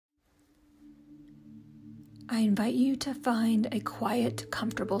I invite you to find a quiet,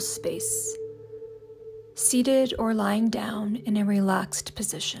 comfortable space, seated or lying down in a relaxed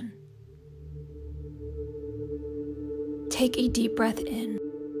position. Take a deep breath in,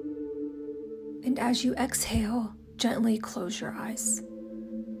 and as you exhale, gently close your eyes.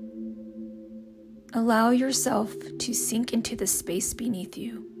 Allow yourself to sink into the space beneath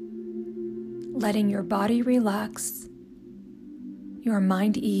you, letting your body relax, your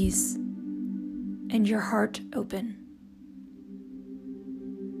mind ease, and your heart open.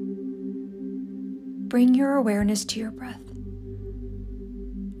 Bring your awareness to your breath,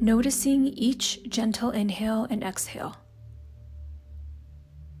 noticing each gentle inhale and exhale.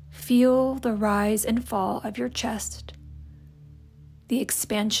 Feel the rise and fall of your chest, the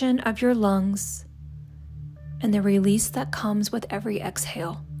expansion of your lungs, and the release that comes with every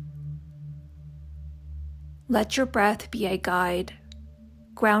exhale. Let your breath be a guide,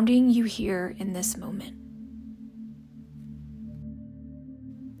 grounding you here in this moment.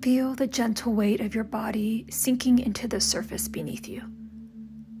 Feel the gentle weight of your body sinking into the surface beneath you.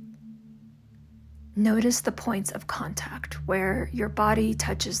 Notice the points of contact where your body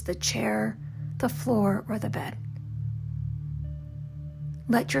touches the chair, the floor, or the bed.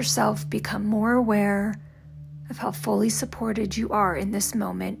 Let yourself become more aware of how fully supported you are in this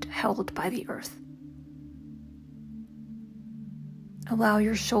moment held by the earth. Allow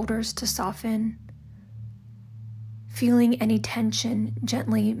your shoulders to soften, feeling any tension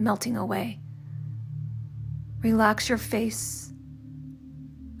gently melting away. Relax your face,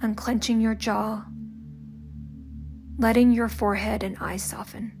 unclenching your jaw, letting your forehead and eyes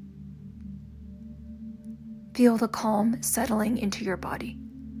soften. Feel the calm settling into your body.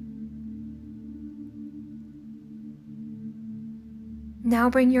 Now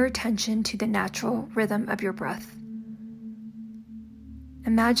bring your attention to the natural rhythm of your breath.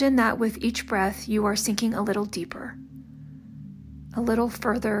 Imagine that with each breath you are sinking a little deeper, a little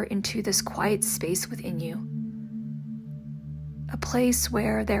further into this quiet space within you, a place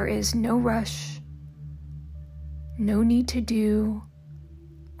where there is no rush, no need to do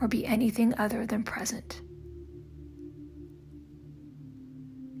or be anything other than present.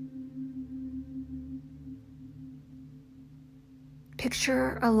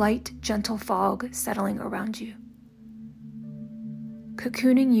 Picture a light, gentle fog settling around you,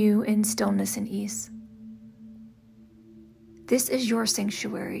 cocooning you in stillness and ease. This is your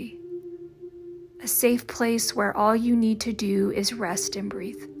sanctuary, a safe place where all you need to do is rest and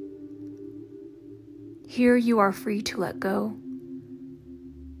breathe. Here you are free to let go,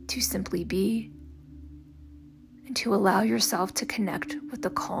 to simply be, and to allow yourself to connect with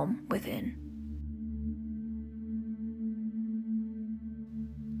the calm within.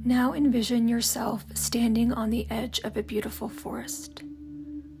 Now envision yourself standing on the edge of a beautiful forest,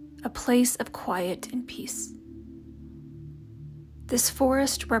 a place of quiet and peace. This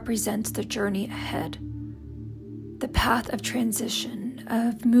forest represents the journey ahead, the path of transition,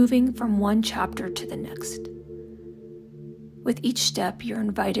 of moving from one chapter to the next. With each step, you're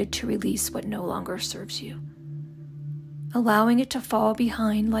invited to release what no longer serves you, allowing it to fall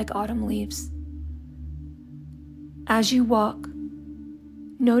behind like autumn leaves. As you walk,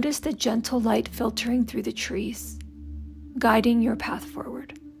 notice the gentle light filtering through the trees, guiding your path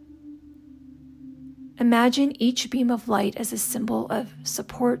forward. Imagine each beam of light as a symbol of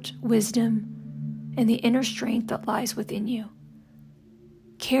support, wisdom, and the inner strength that lies within you,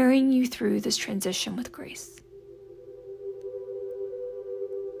 carrying you through this transition with grace.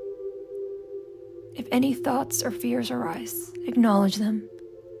 If any thoughts or fears arise, acknowledge them,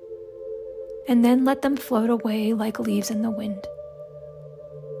 and then let them float away like leaves in the wind.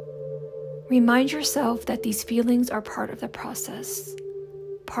 Remind yourself that these feelings are part of the process,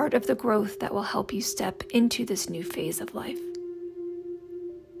 part of the growth that will help you step into this new phase of life.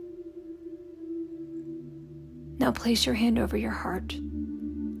 Now place your hand over your heart,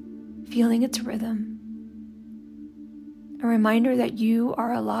 feeling its rhythm, a reminder that you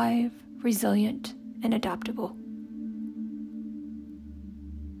are alive, resilient, and adaptable.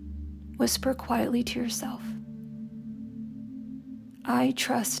 Whisper quietly to yourself, I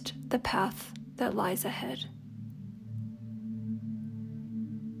trust the path that lies ahead.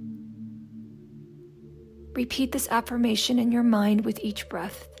 Repeat this affirmation in your mind with each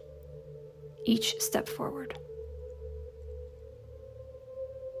breath, each step forward.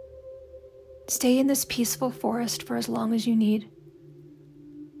 Stay in this peaceful forest for as long as you need.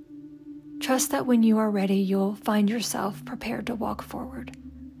 Trust that when you are ready, you'll find yourself prepared to walk forward,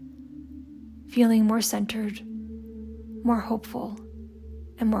 feeling more centered, more hopeful,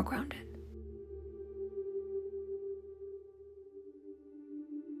 and more grounded.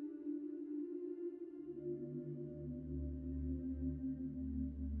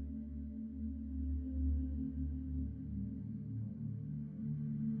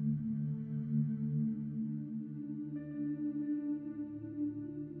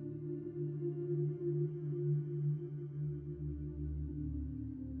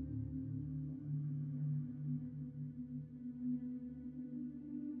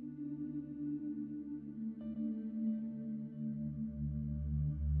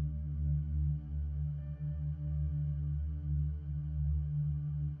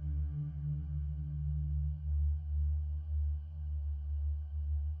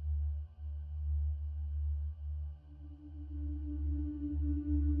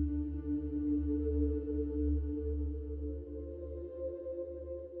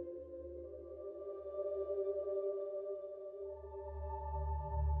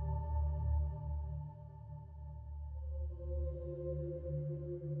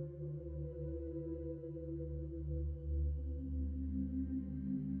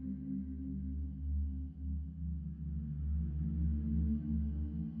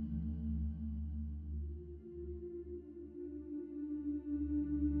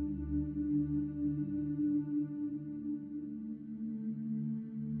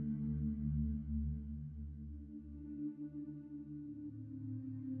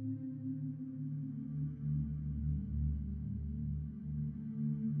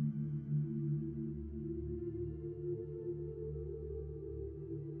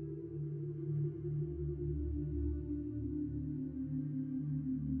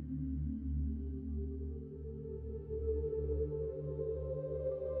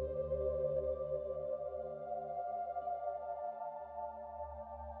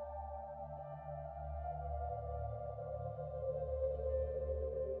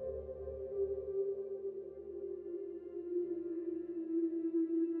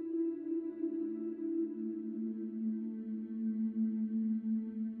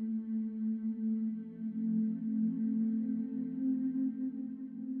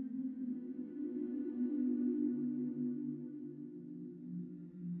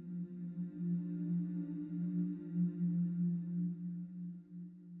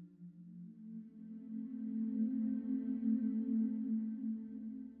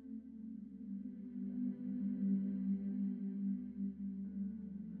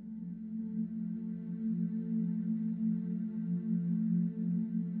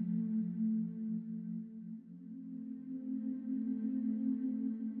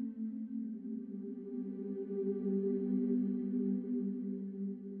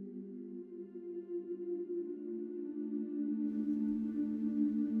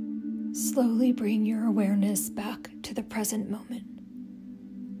 Slowly bring your awareness back to the present moment.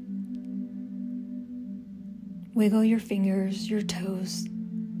 Wiggle your fingers, your toes,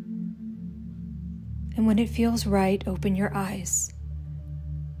 and when it feels right, open your eyes,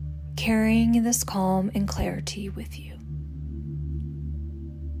 carrying this calm and clarity with you.